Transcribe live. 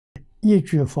一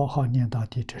句佛号念到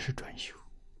底，这是专修。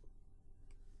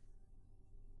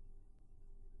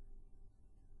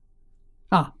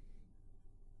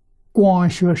光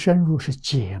学深入是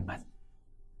解门，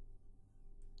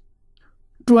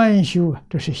专修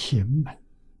这是行门，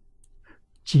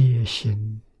皆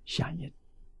心相应。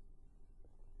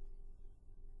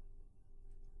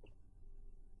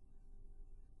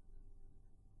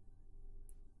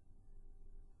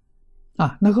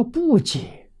那个不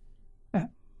解，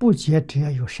不解只要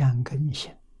有善根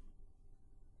性，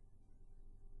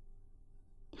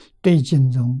对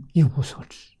经中一无所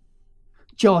知，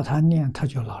叫他念他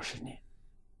就老实念，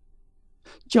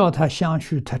叫他相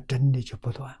续他真的就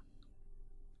不断。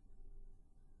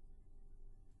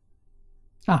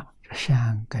这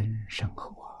善根深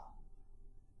厚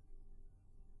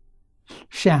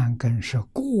善根是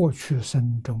过去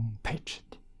生中配置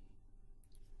的，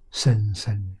生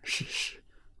生世世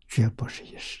绝不是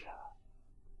一时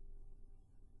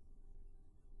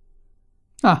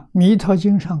弥陀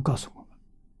经上告诉我们，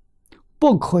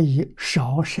不可以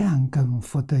少善根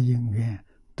福德因缘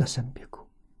得生彼国。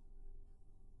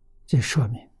这说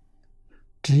明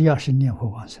只要是念佛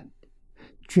往生的，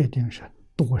决定是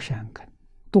多善根、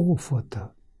多福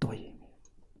德、多因缘，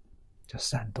这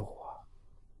三多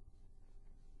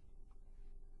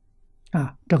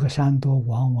这个三多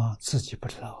往往自己不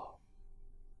知道，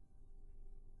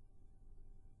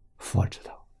佛知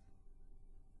道。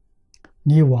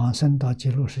你往生到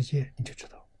极乐世界，你就知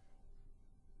道。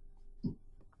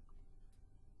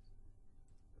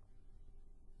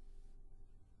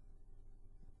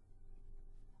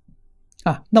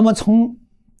那么从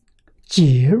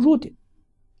解入的，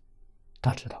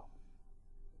他知道，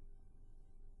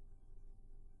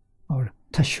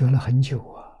他学了很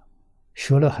久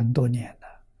学了很多年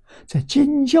了，在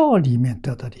经教里面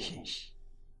得到的信息，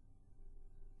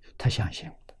他相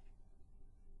信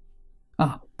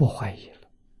不怀疑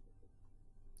了，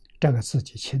这个自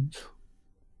己清楚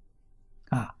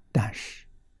但是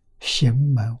行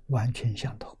门完全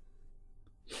相同，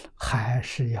还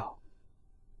是要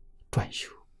专修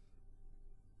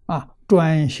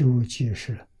专修即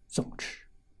是总持，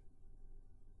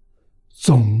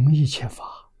总一切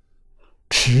法，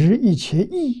持一切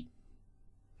义，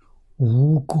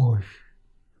无过于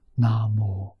南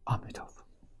无阿弥陀佛。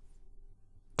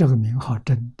这个名号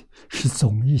真的是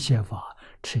总一切法，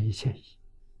持一切义，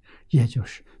也就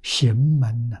是行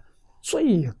门的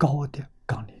最高的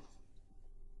纲领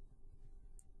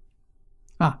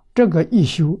这个一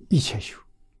修一切修，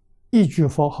一句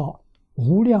佛号，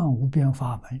无量无边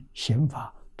法门行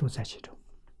法都在其中。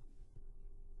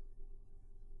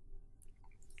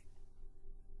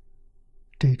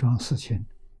这桩事情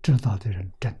知道的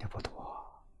人真的不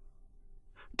多，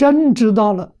真知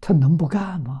道了他能不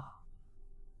干吗？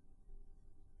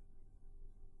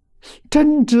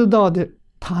真知道的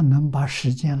他能把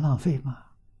时间浪费吗？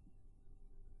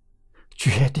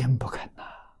决定不肯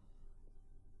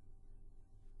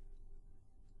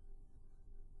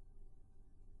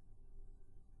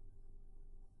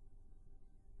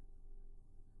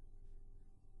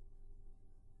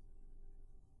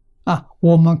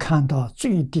我们看到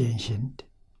最典型的、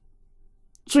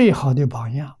最好的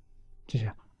榜样，就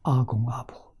是阿公阿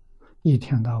婆，一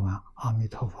天到晚阿弥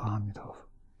陀佛，阿弥陀佛，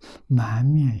满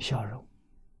面笑容，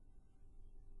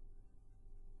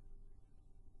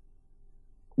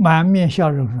满面笑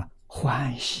容是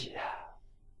欢喜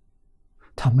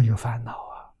他没有烦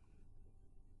恼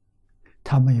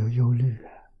他没有忧虑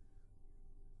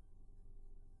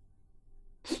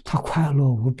他快乐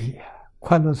无比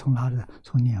快乐从哪里？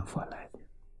从念佛来的，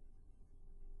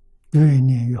越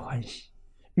念越欢喜，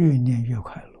越念越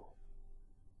快乐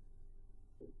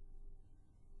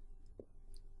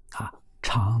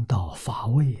尝到法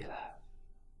味了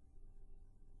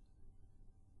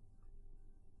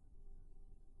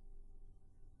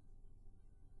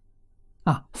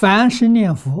凡是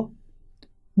念佛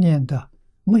念的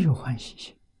没有欢喜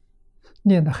心，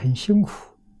念得很辛苦，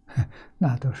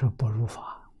那都是不如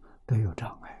法，都有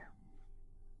障碍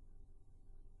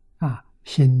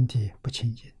心地不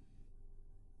清净，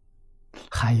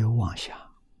还有妄想，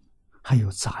还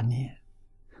有杂念，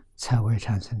才会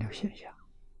产生这个现象。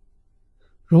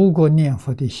如果念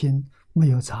佛的心没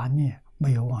有杂念，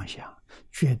没有妄想，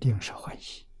决定是欢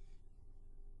喜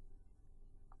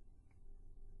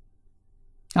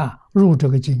入这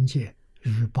个境界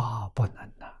欲罢不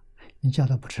能你叫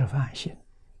他不吃饭行，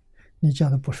你叫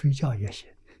他不睡觉也行，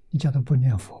你叫他不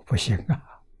念佛不行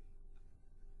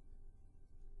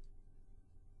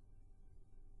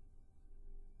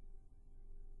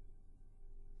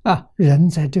人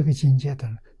在这个境界的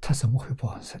人，他怎么会不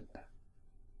往生呢？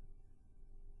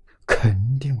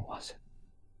肯定往生，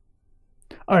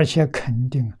而且肯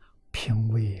定品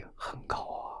位很高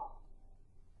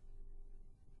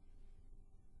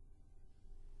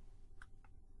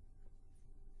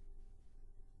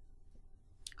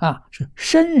是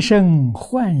深深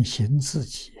唤醒自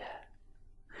己，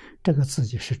这个自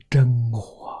己是真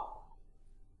我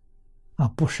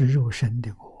不是肉身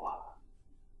的我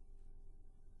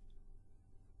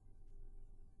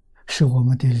是我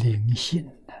们的灵性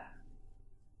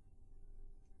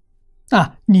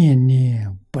念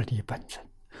念不离本尊，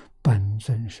本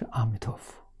尊是阿弥陀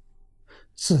佛，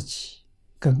自己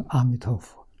跟阿弥陀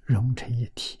佛融成一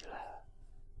体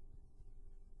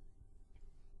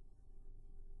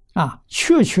了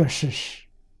确确实实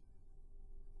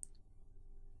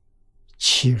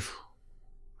其如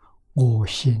我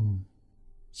心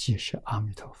即是阿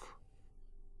弥陀佛，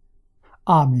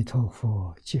阿弥陀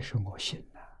佛即是我心